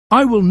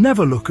I will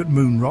never look at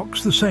moon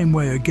rocks the same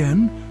way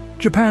again.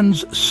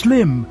 Japan's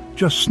SLIM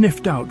just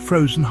sniffed out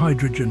frozen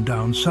hydrogen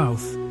down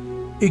south,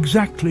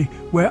 exactly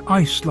where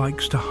ice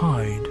likes to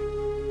hide.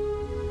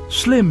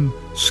 SLIM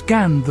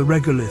scanned the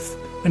regolith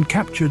and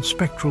captured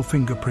spectral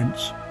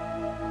fingerprints.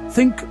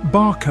 Think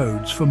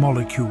barcodes for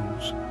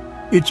molecules.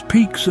 Its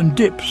peaks and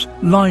dips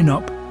line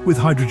up with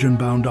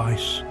hydrogen-bound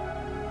ice.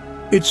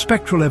 Its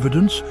spectral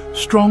evidence,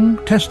 strong,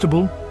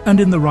 testable, and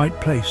in the right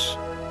place.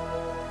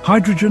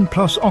 Hydrogen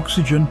plus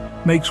oxygen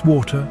makes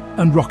water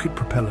and rocket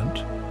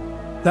propellant.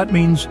 That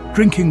means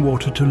drinking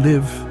water to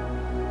live,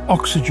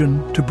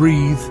 oxygen to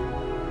breathe,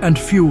 and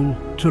fuel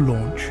to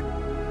launch.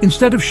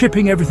 Instead of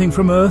shipping everything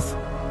from Earth,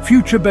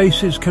 future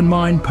bases can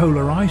mine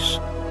polar ice,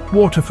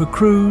 water for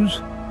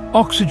crews,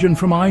 oxygen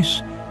from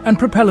ice, and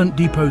propellant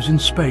depots in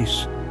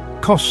space.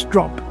 Costs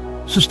drop,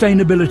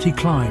 sustainability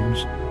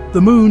climbs.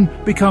 The moon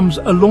becomes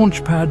a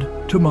launch pad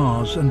to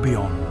Mars and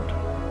beyond.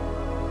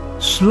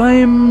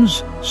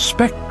 SLIM's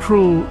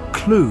spectral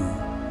clue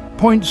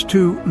points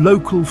to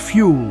local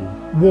fuel,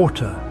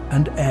 water,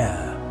 and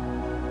air.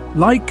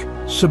 Like,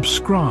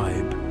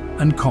 subscribe,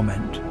 and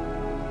comment.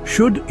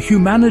 Should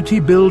humanity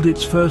build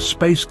its first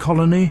space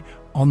colony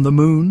on the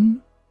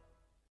moon?